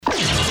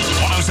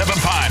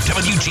107.5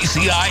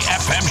 WGCI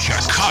FM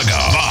Chicago,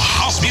 the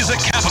house music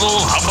capital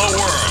of the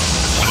world.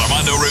 With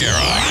Armando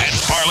Rivera and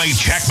Farley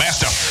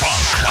JackMaster Funk.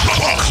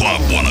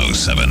 Club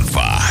 107.5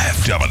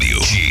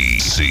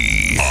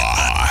 WGCI.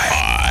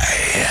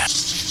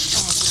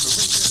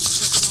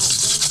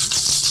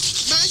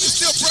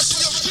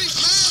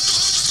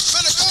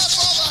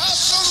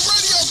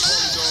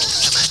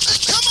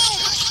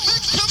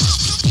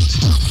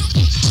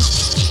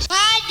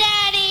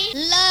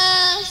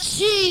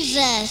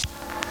 Jesus.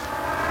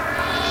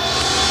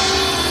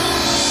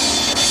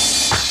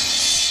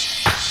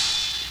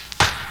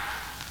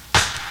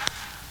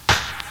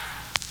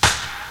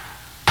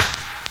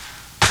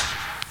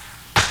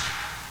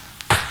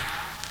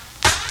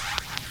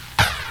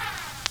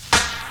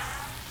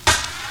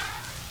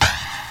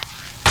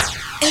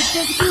 If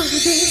it's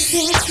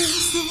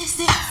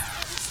good,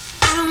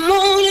 I don't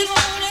want it.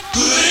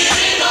 Put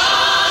it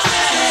on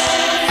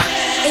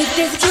there. If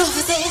it's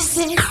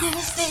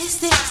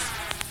good,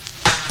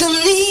 don't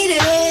need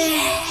it.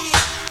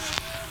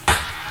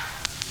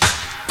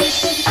 If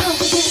it's good,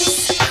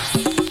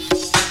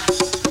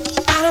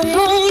 I don't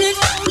want it.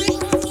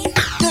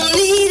 Don't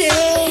need it.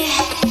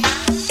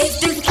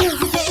 If it's good,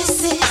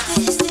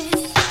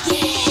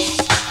 yeah,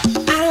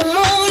 I don't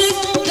want it.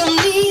 Don't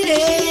need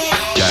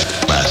it.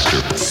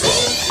 Jack-Master.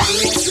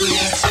 Sweet,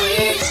 sweet,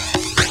 sweet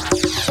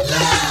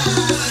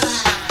love.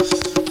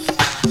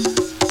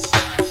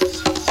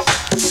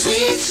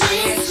 Sweet,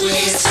 sweet,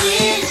 sweet,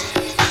 sweet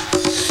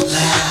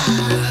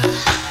love.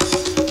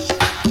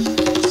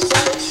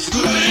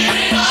 Put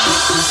it on.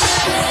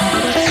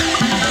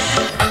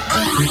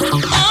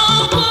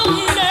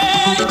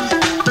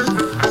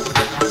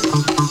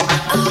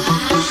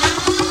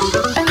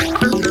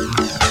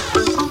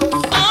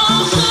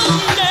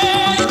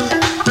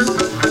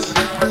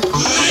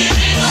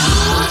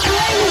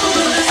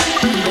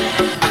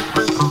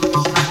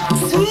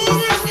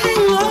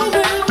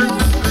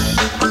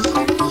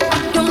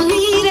 Don't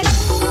need it.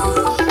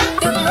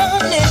 Don't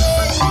want it.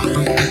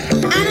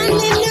 I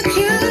don't need no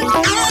cure. I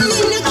don't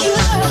need no cure.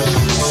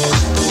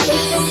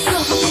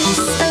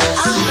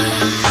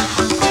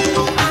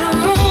 I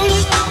don't want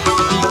it. Don't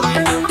want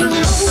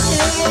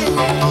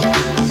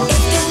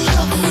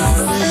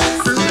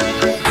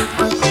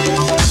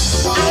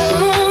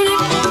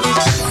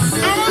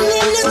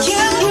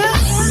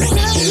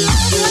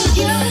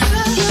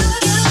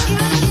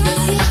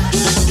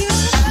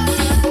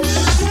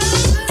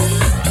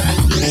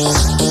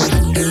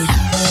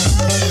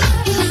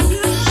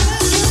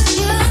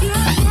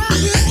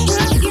it.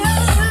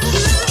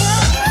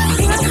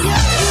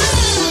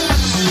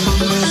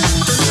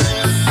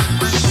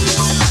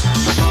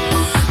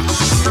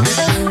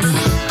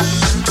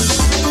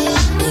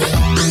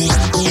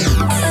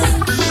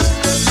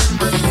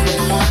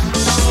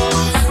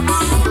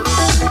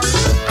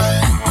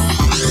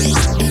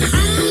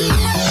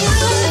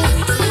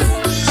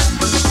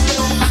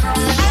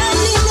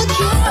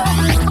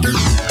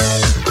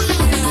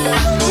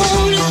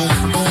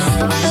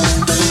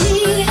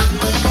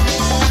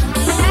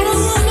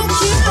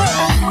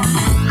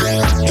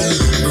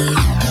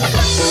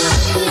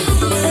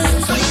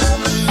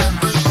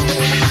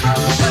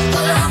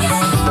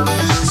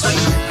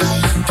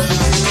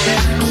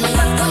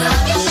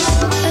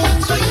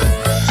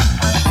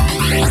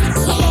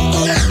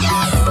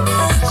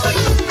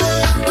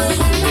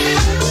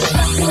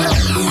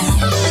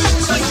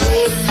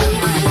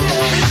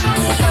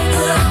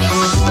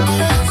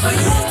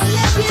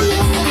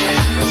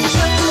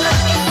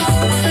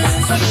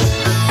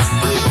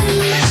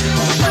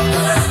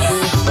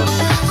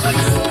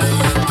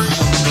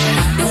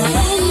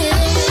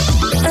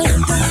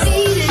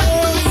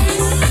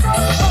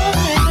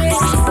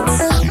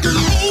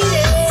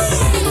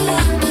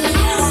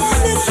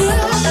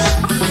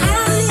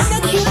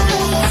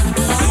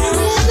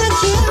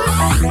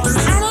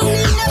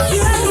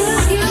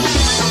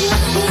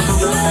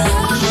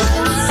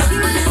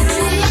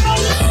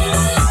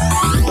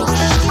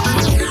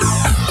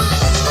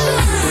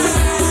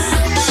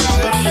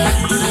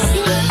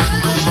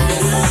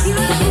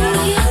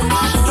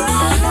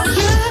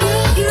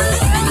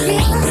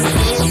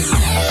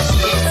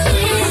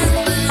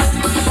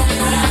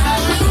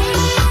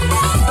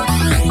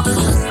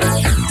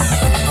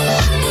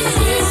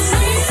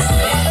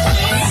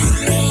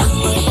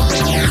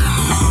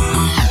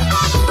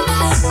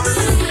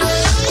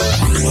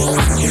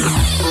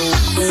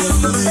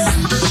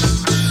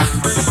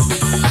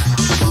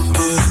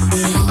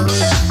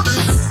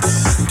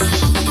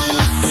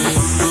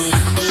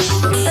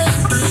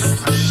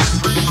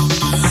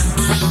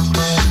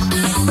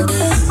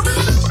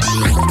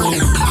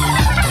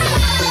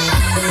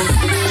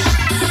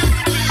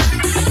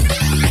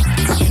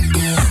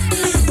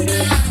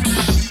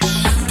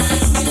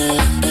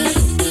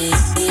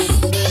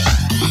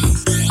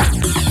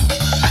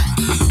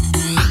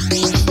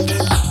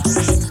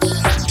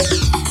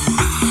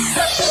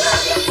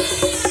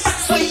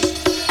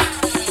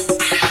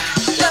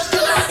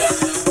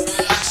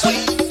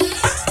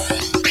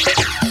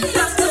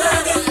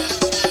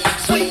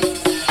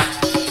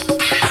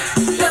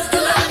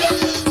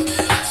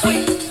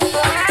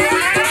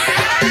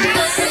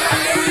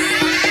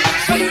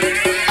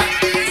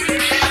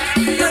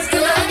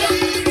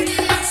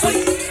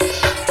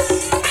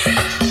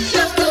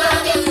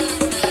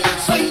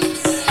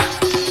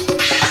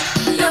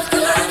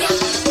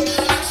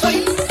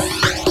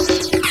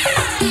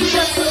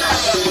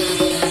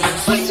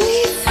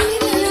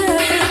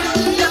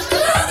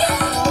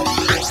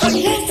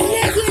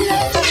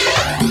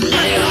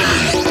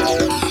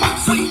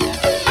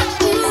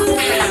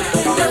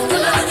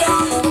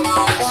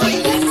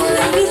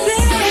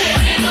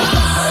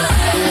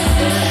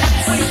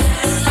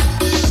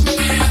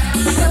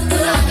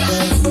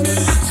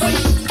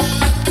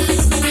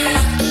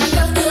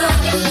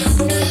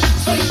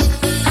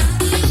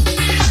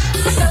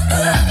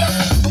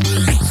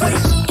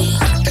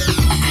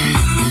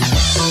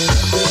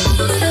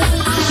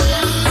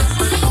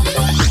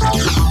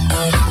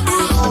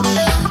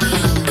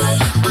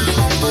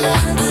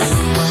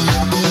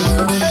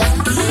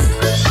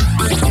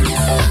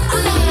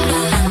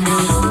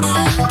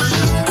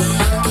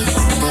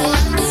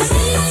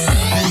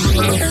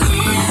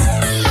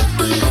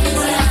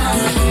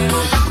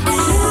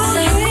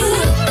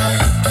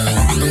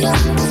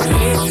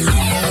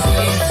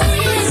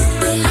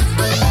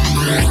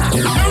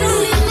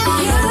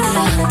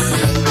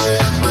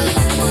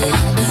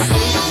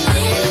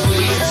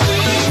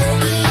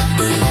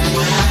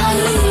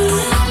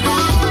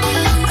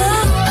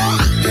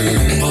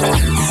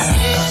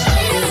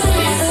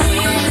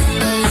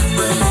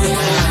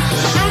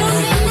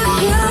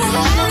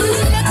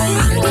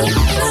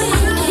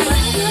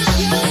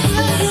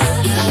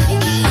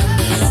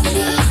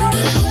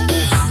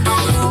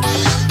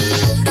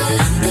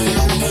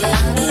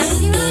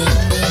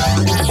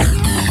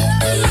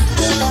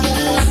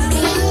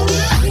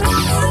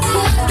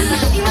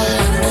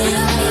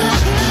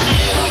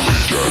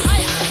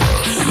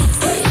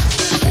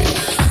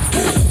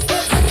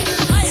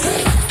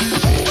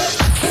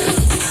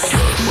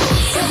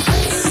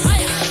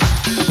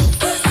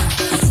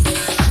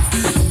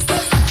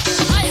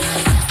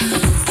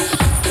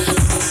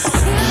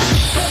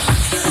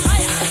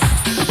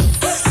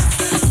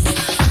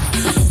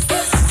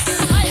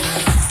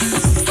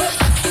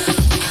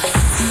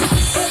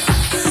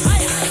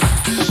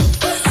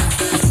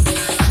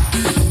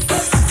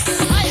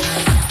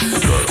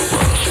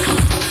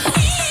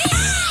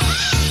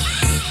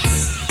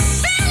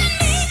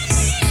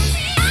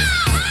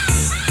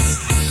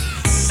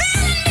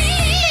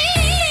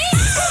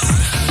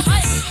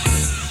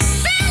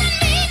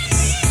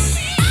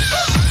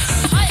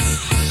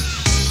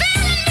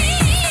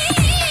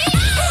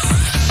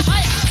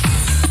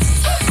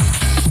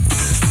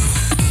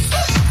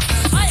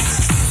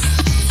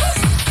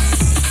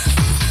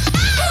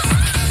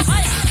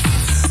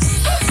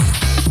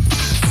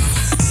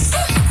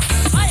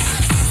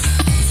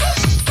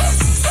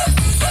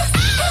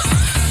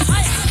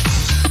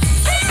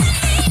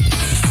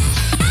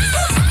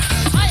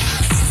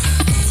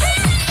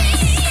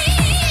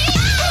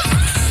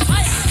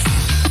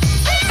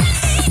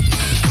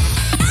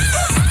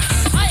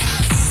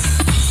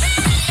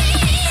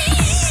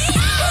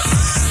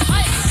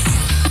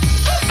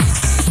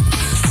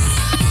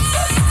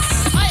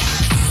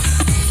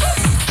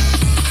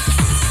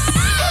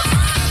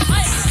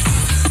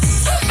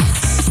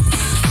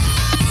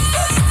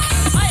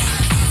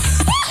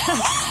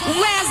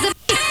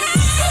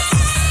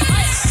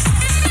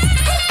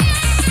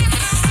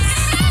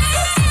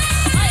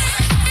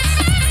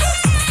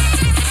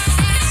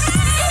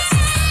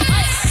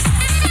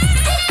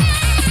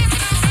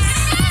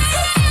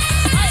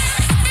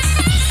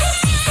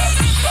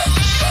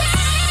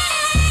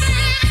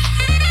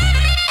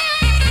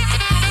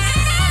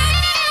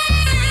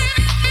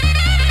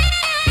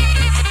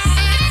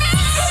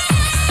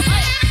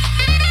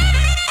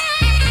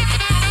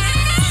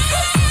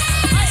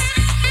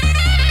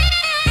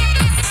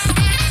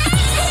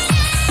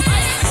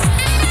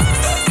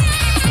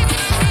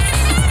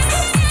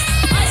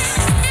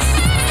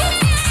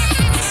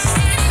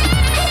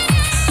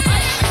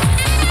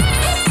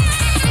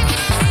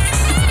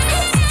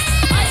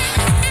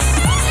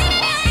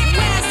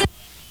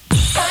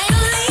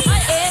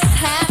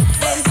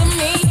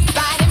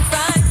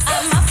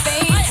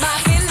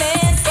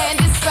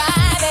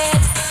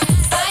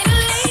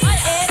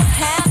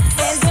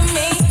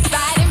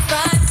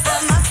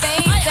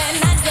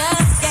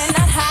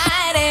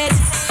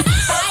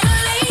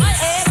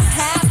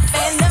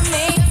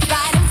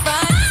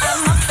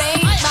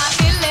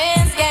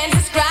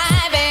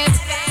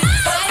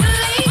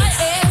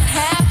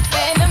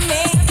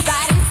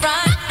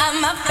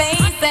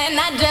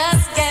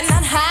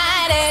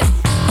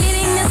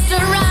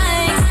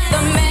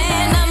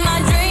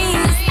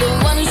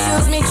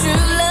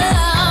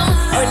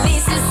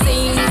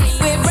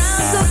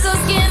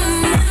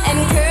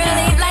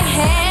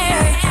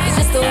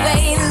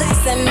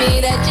 send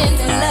me that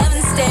gentle love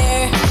and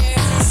stare.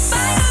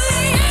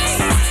 Finally,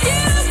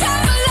 you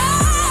come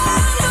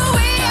along. The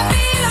way I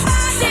feel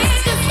about it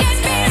just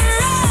can't be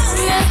wrong.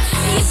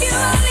 If you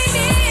only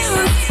knew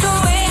the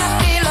way I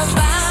feel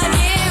about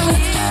you,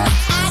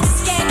 I just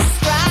can't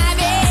describe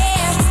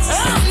it.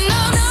 Oh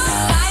no, no.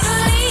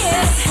 Finally,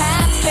 it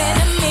happened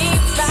to me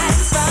right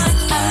in front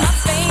of my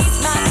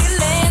face. My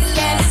feelings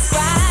can't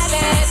describe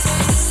it.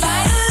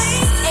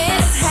 Finally,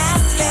 it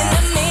happened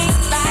to me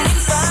right in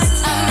front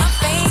of my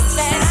face,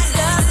 and I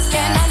just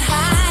cannot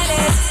hide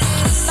it.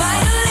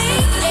 Finally,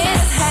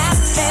 it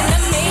happened to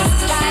me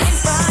right in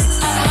front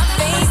of my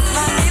face.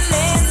 My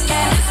feelings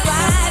can't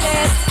describe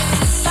it.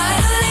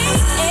 Finally,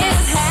 it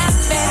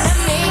happened to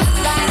me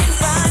right in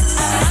front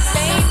of my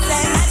face,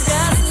 and I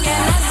just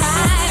cannot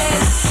hide it.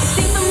 It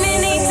seemed so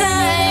many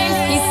times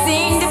you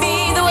seemed to be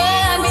the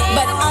one,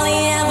 but all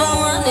he ever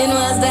wanted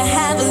was to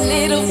have a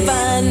little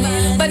fun.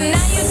 But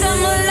now you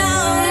come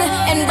along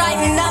and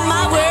brighten up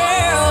my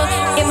world.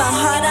 In my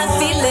heart I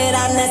feel it,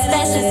 I'm that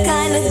special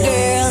kind of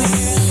girl.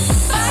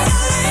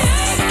 Finally,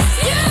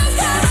 you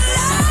come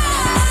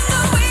along.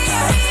 The way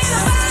I feel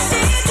about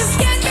it just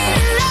can't be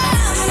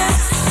wrong.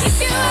 If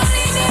you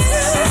only knew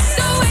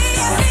the way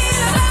I feel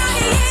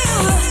about you,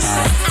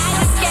 I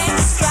just can't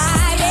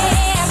describe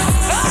it.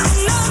 Oh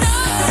no, no.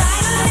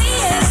 Finally,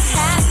 it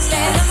happened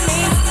to me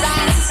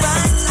right in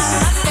front of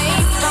my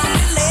face. My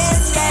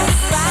feelings can't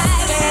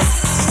describe it.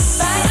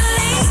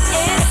 Finally,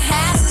 it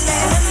happened to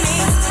me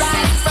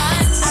right in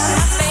front of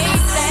my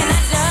face, and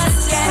I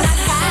just cannot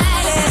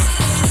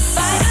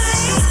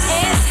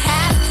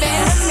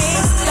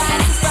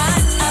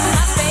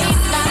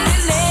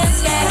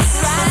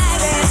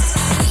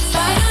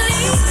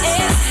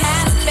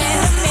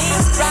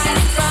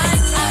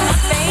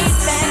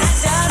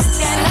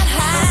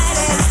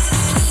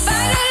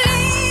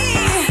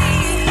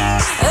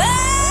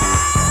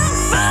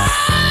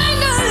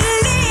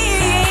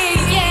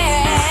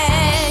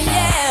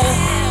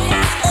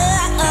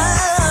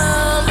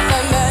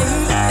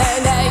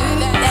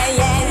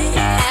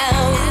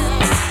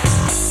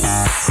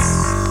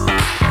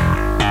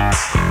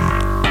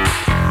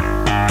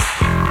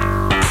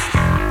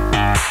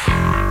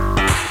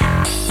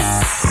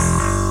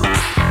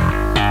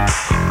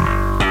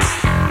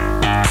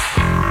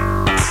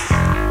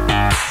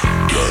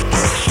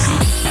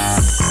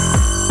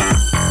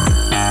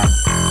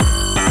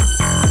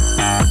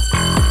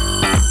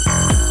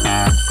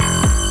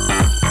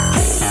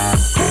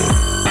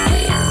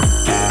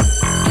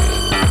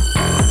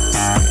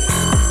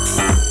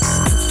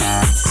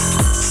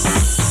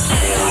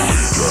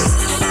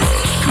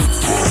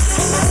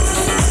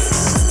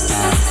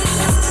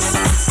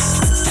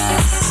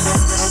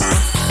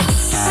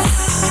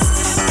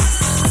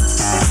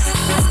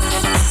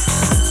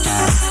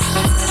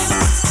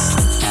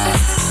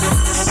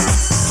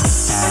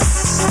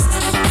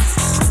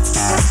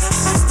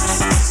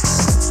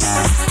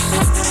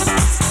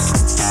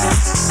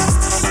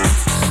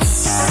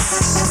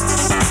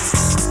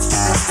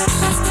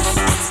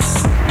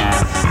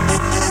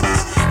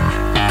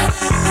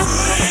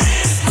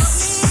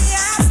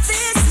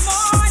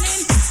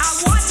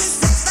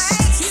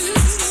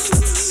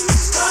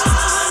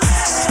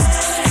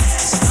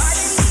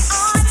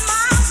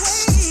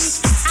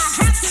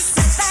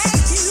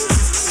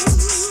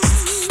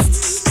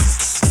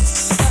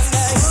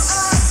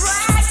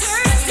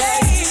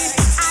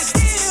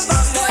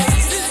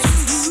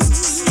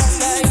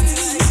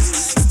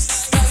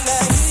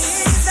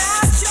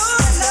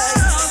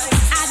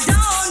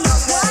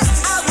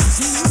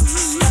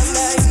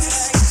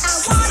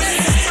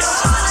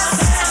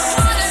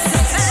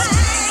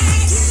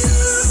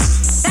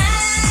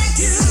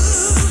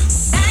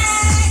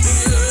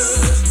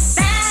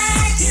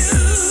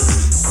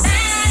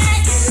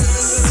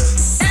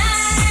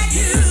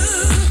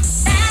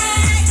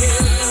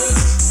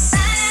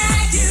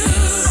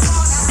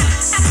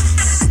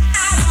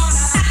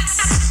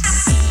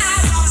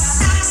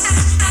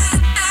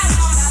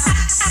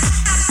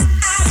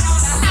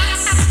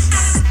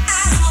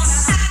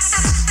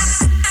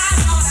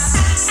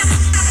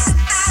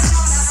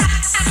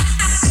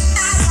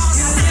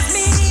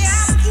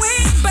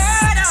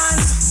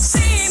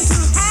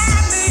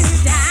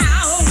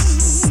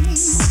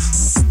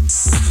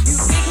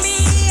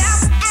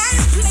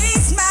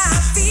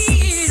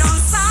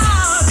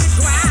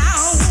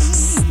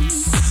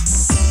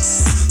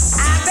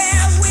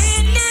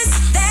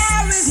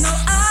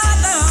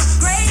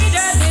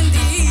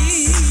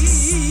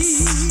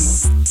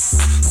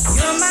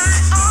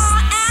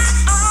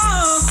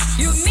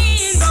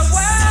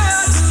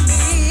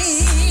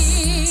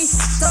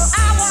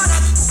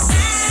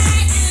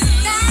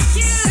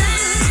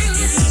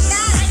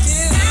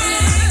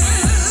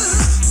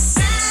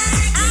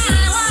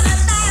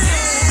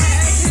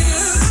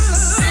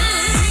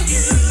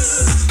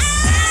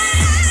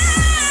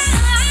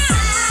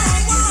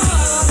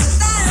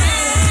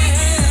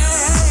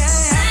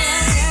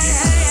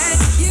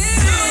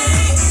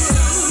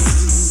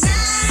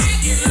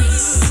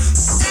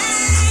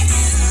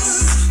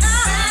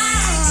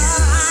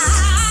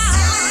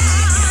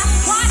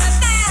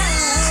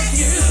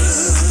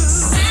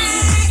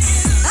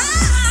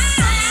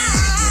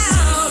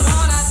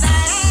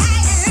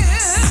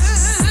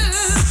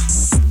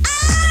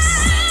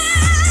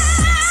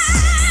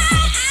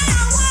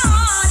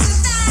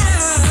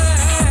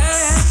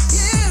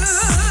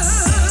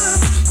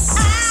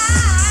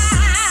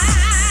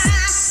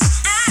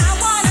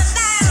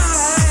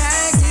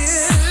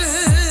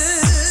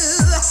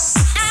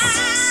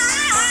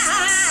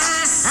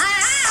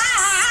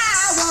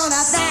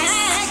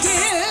thank you.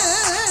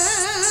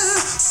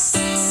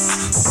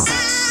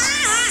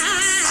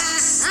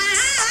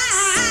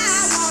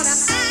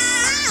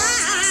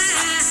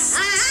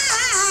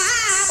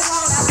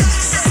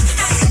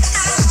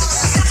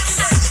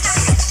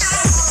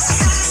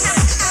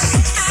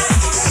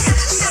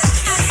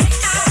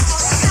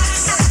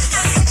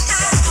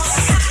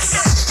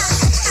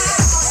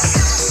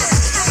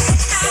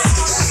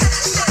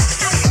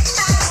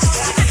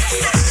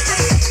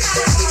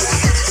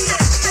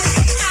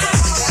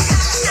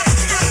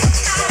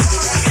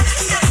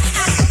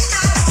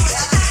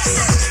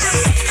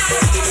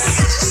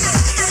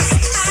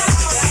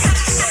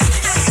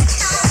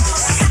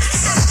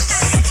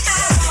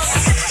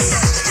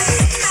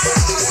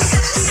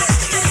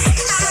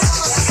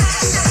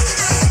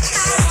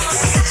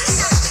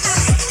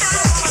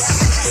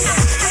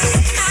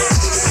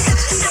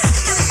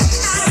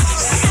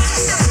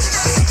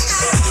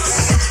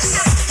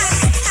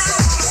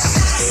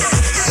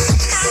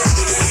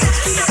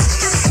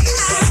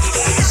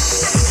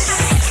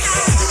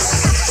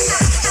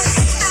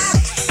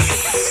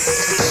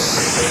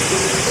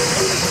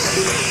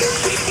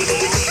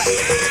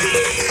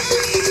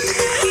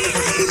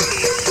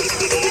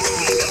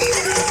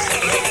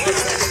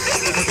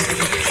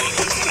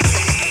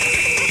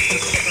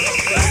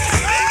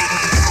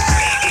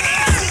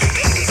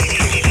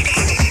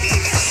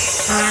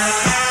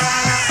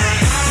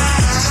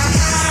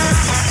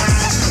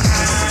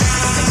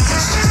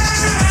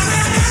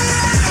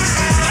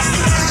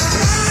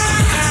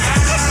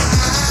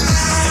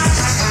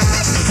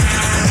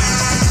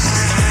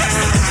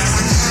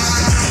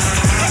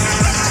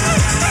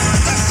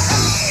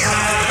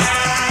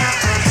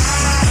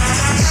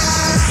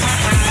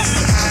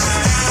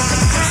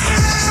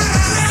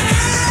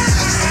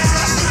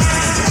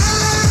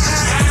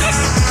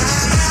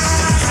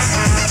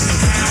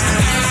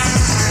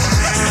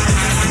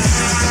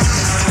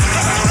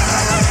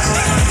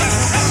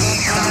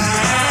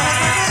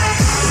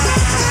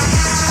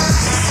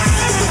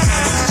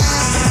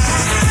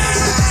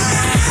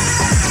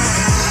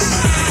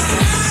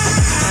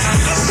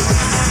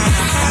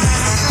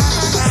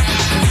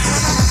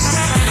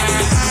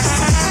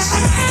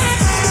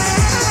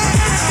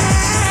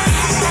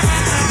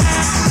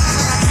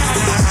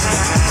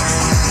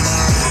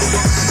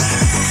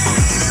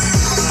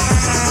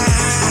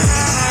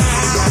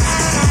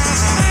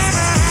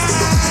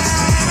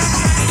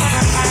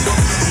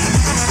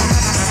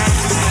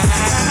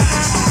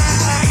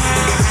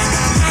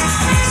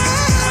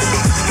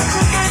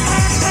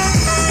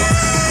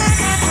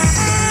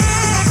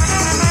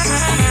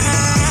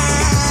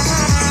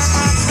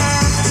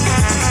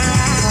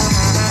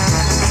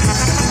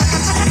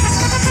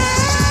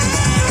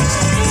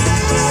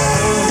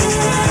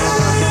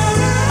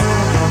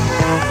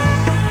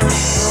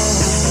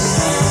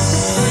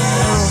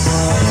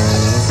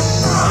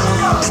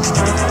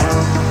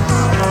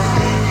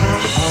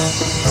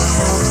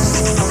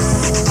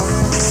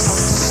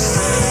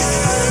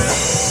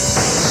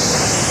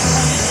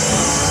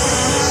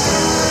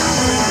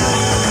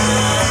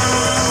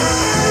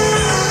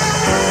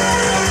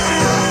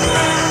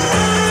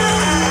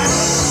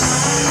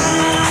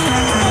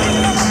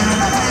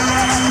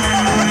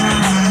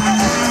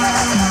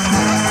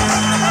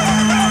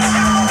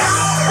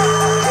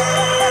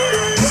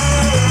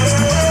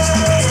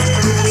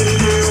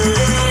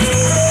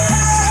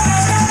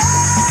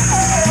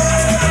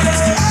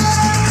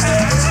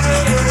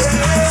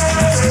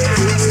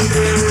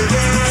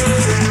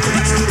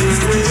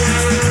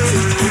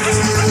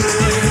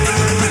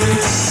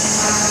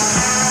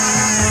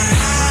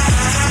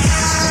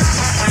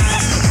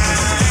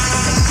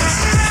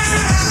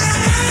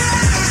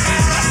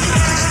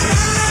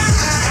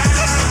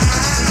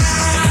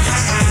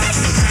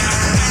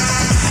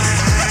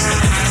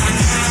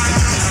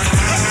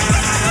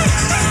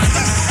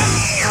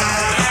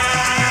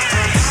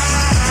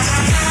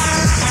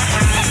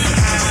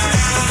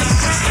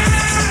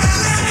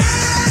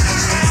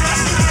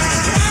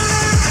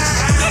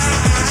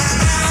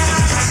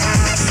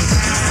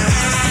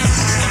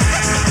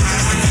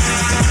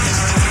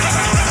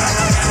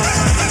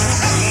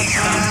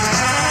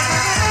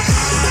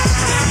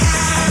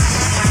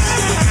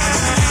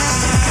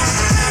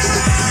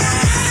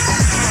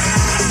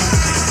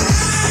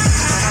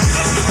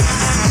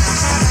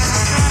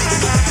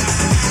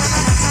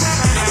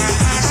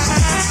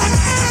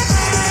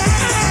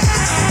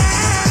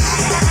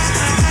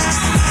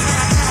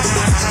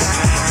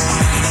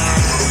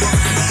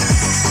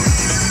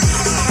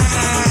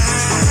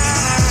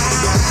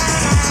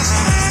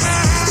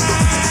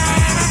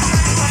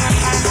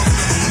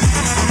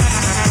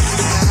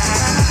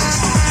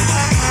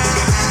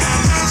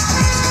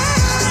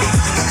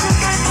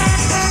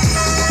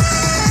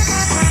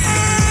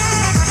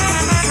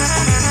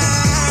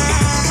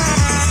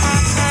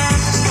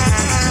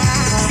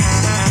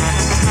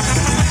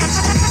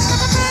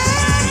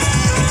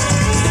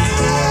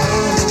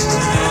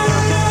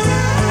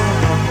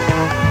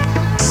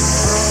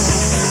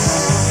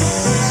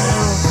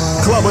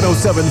 Club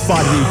 107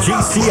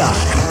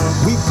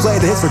 WGCI. We play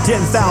the hits for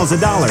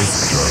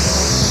 $10,000.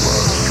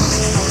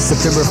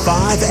 September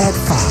 5 at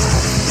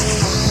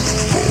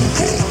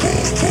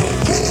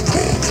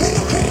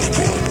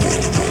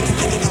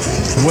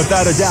 5.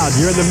 Without a doubt,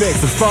 you're in the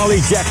mix with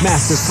Farley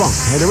JackMaster Funk,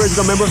 an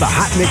original member of the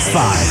Hot Mix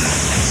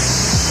 5.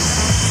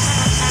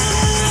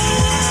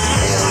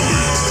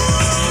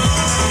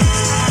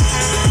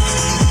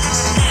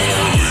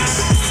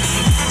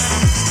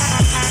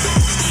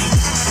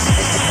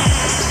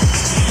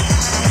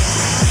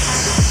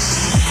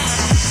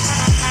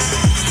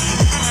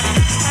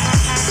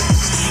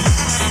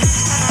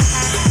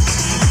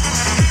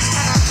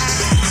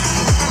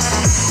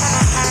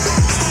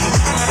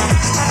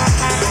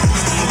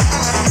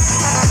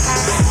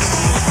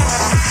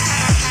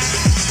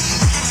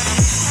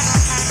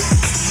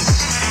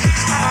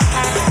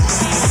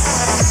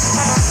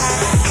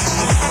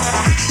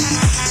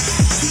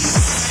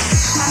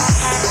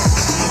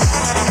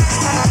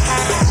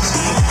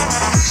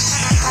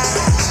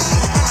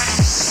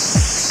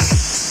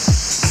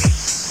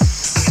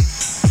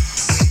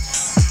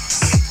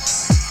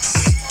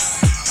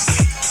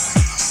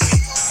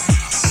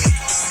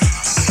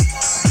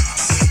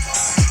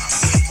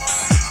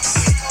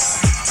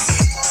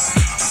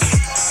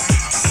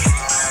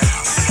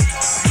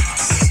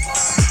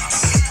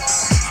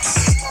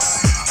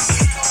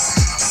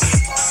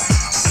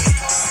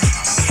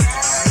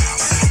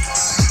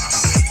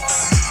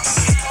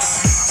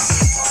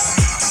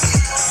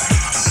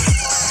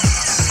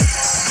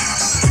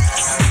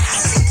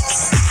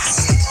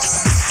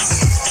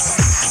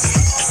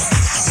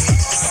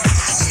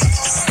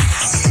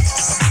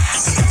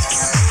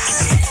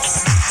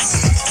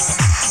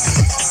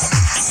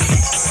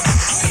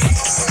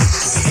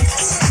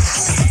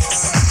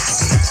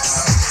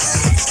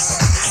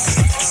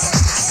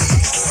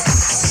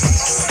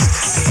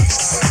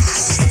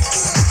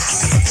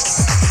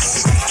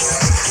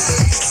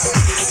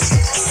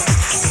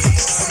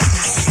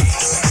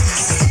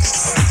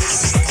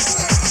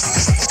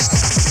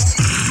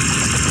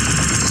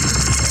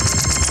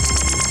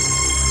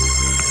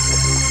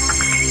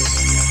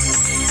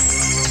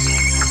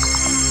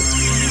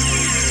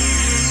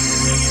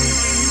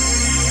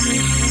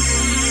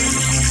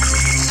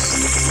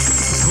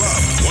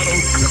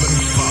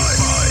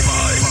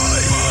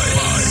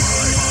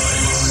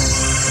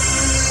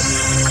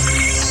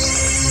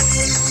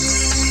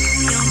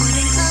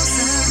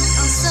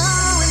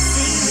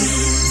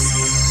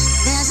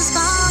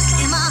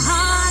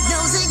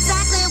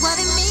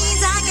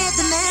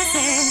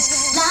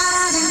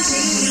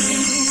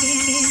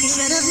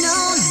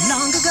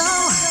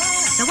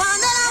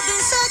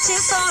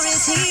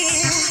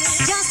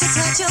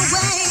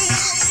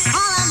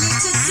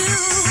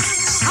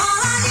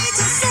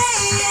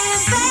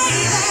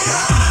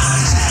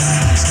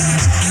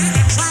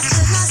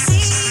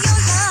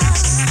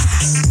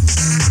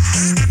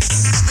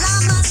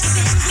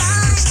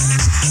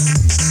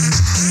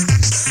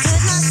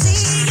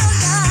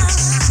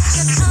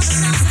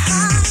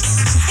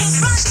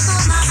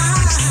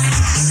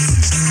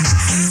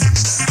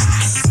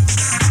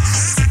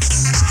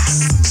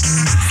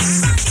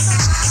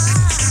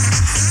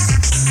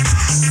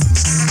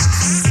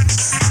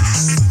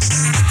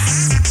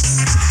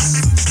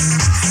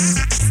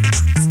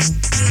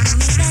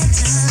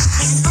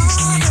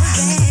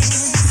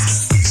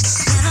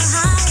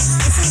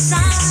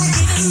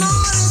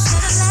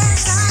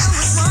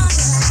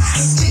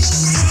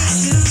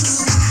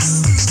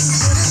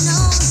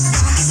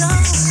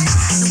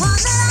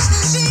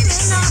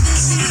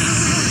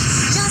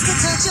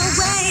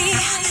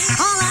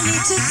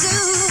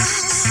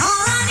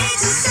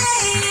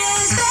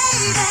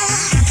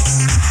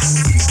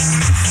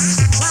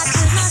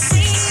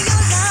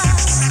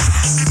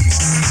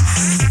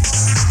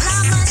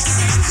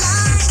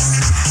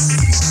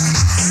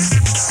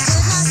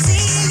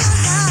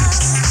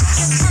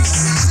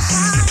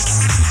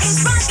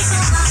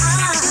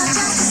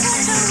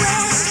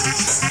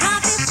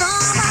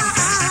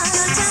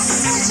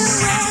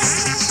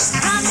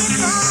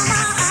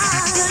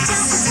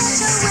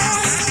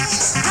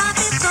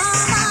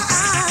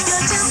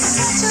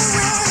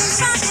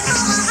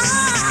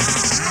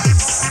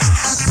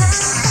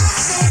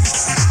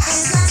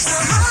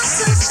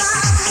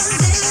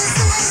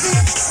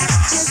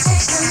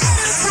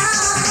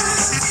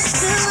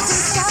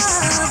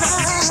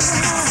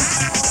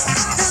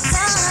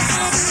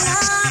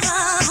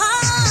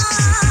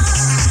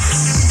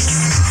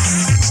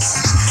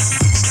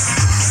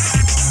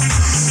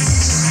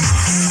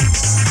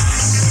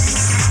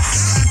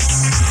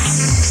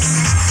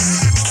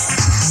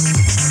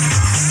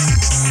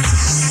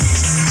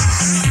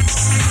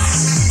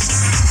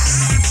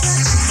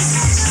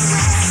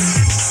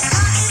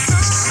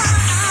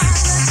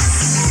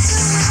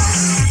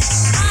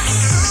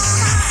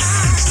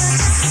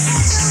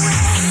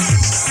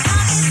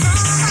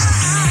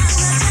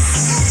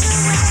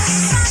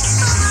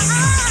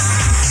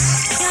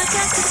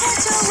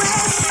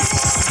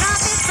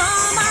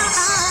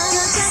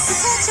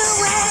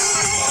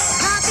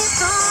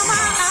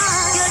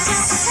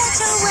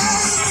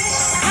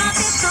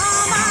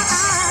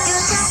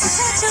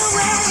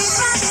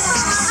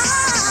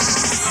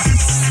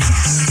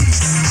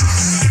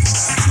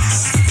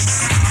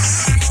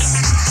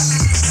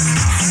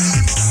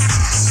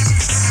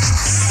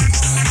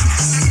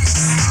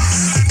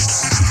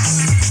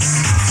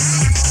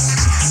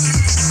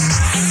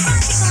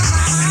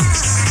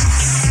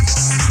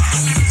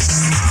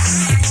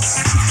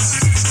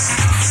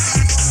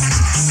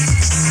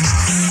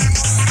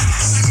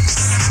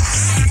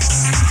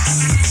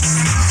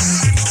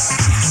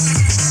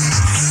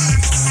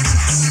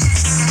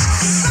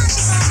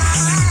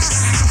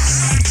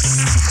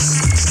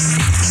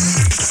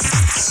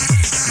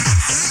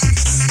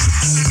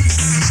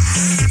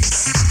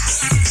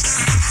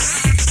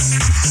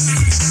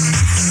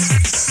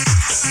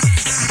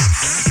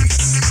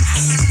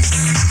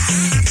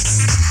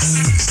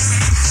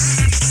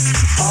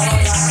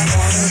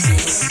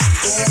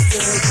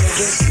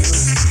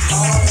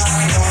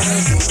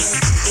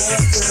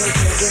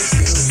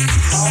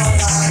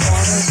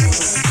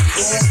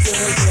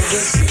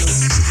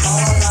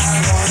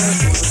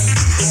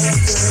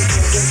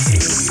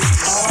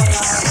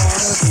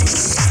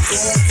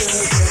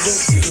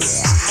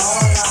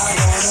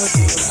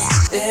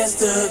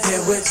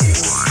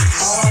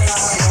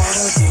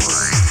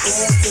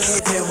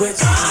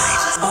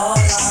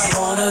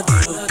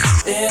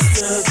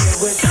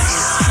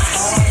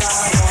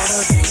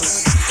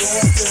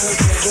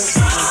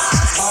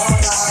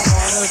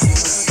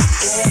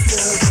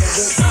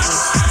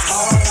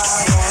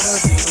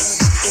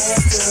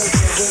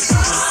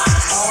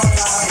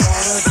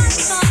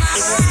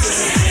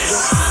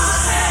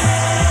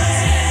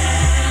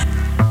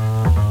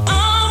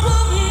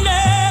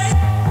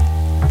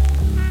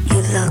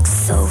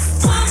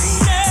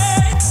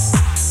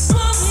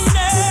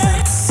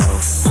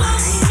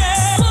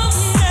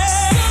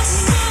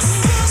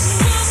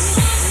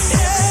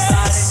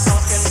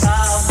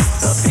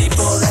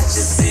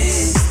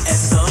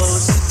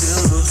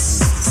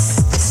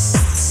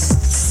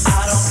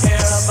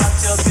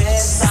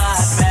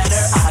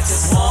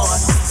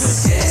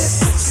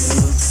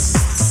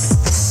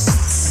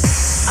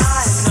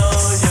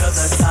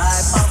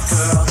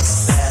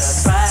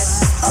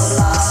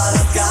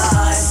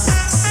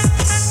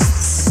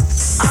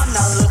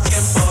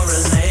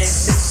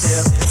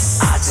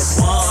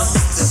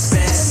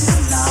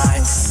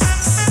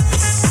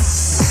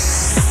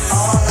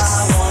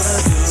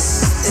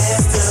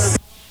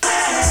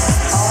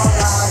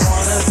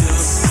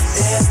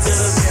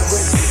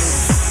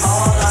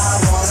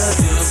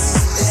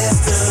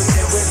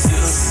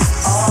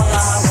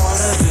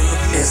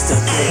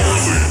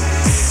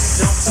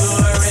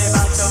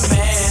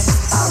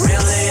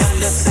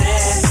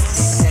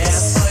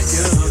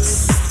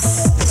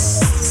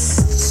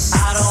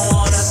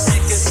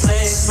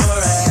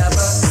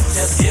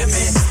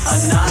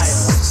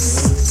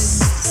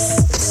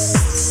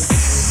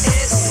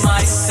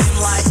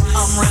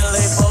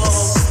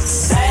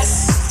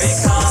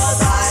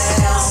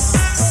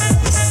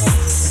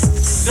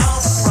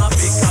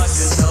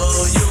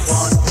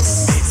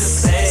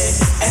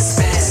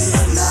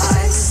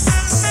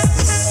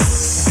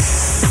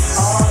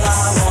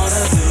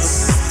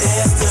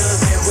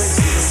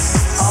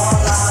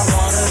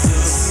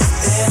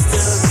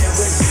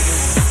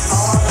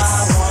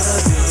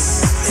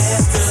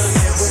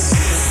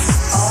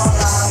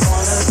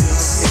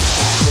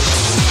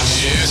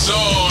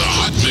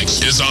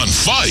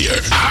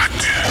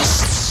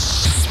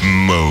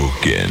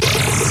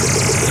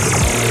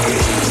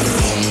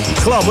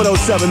 Club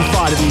 107.5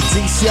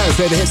 WGCI, your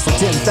favorite hits for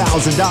 $10,000.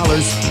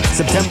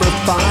 September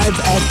 5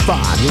 at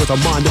 5. You're with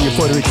Armando, your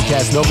Puerto Rican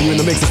cast over. You're in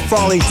the mix of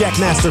Farley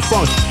JackMaster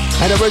Funk,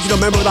 an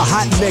original member of the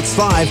Hot Mix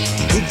 5.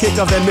 He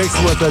kicked off that mix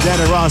with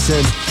Dana Ross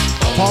and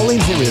Pauline.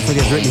 Here we have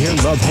written here.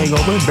 Love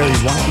Hangover, Barry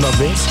White, love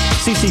this.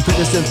 CC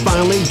Peterson,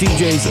 finally.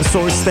 DJ's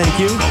Source, thank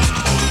you.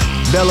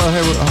 Bella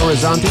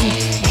Horizonte,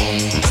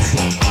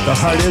 the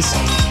hardest.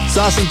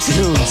 Saucy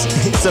Tunes,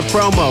 it's a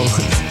promo,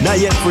 not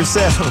yet for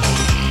sale.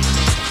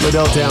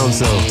 Liddell Town,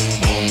 so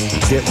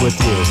get with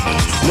you.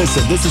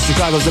 Listen, this is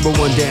Chicago's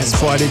 #1 dance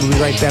party. We'll be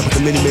right back with the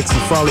mini mix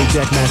with Farley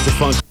JackMaster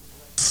Funk.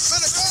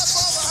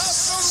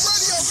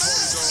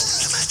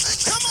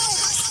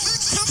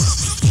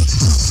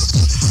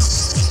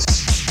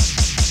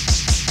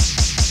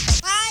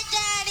 My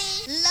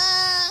daddy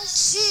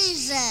loves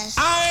Jesus.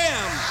 I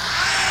am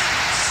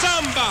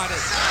somebody.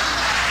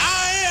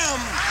 I am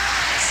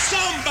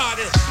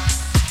somebody.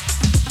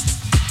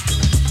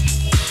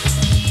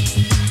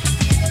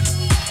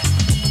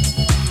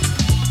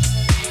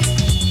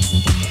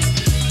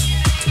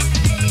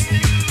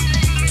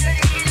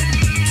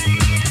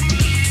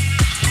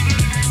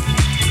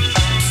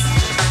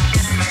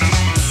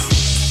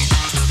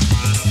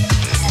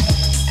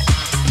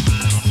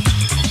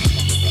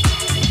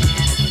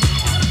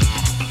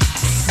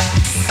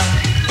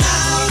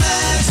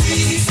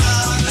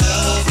 Found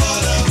love,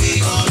 what are we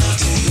gonna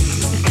do?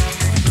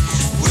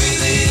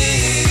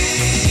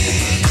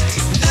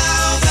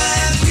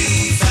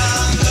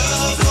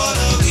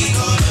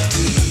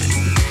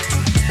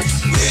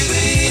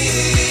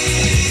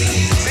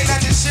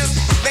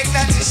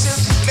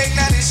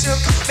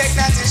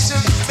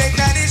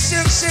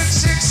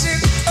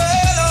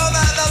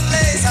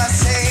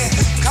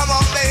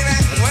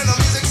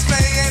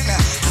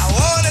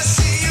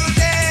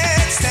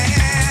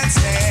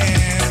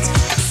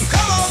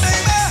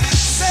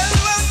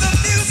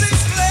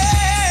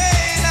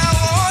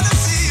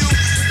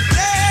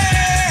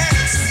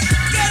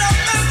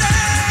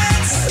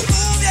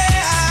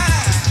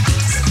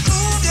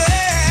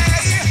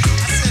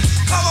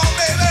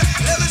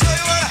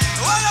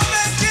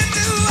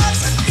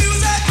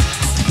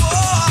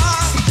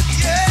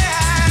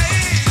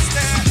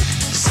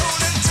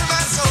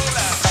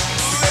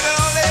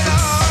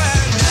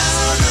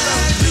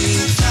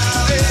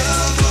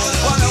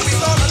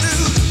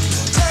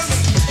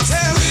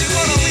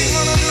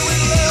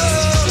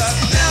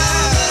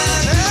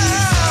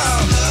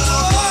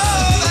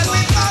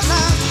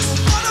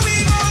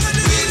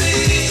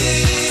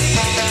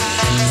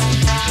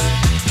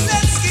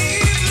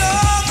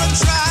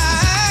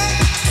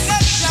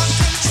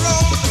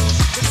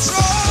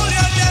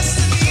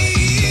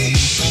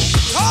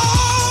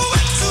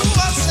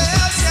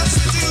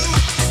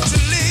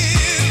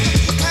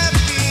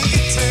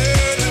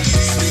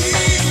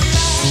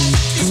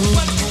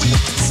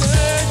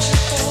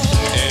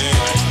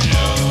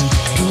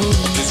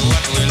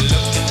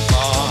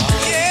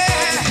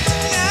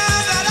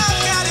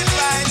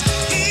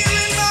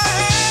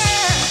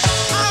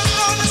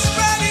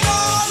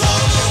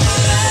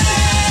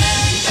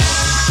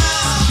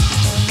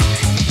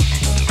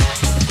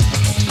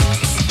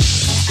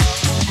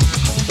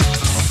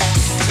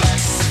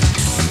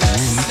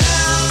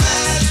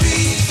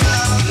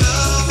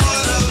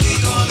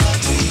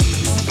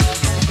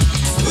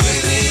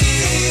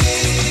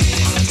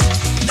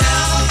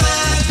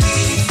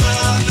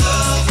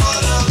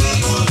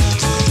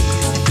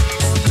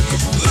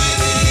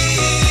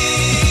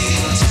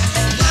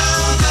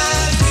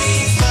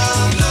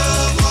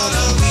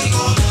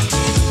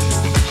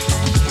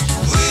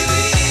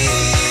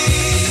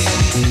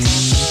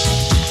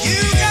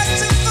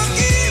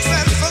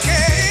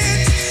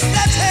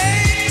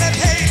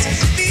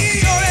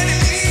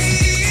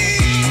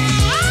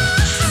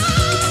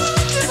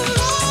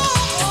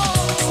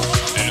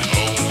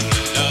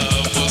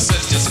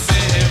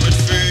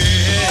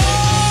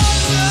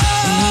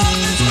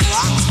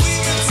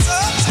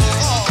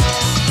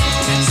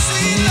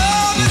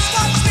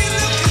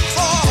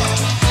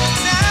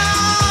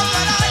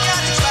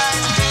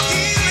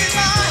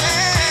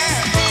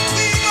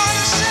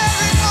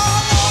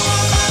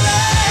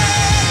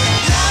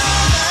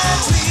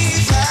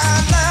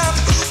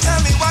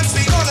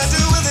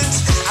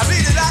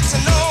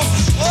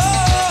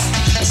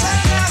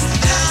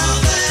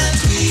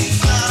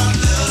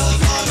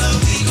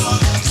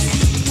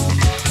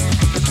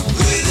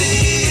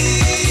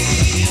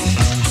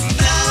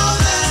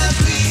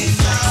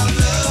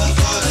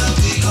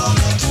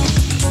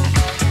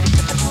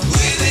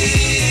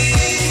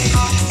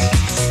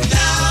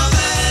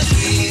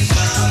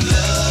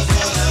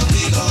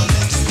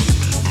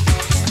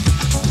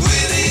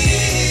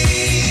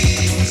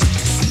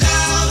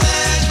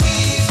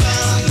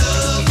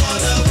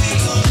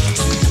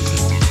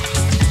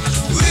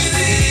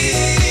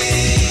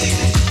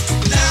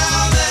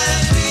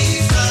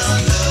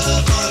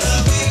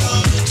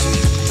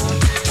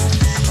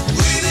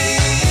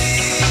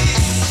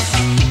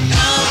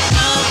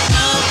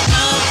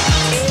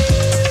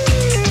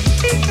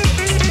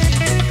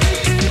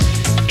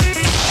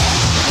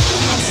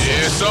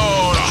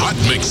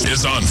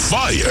 is on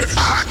fire.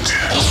 Hot.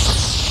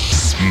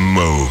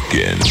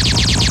 Smoking.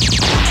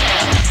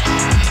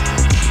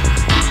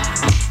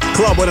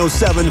 Club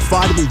 107.5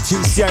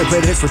 WGCI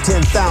played hits for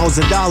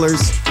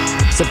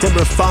 $10,000.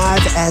 September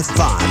 5 at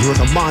 5. Here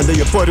with Armando,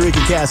 your Puerto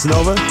Rican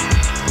Casanova.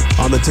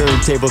 On the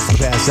turntables for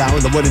the past hour,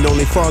 the one and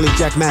only Farley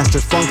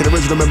JackMaster Funk, an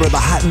original member of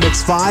the Hot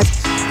Mix 5.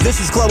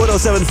 This is Club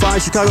 107.5,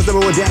 Chicago's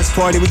 #1 dance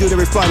party. We do it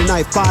every Friday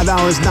night, 5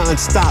 hours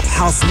non-stop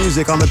house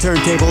music on the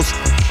turntables.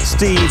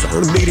 Steve,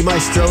 Meaty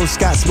Maestro,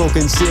 Scott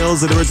Smoking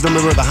Seals, an original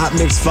member of the Hot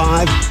Mix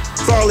 5.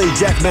 Farley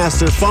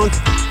JackMaster Funk,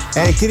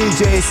 and Kenny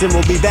Jason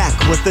will be back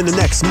within the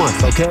next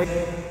month, okay?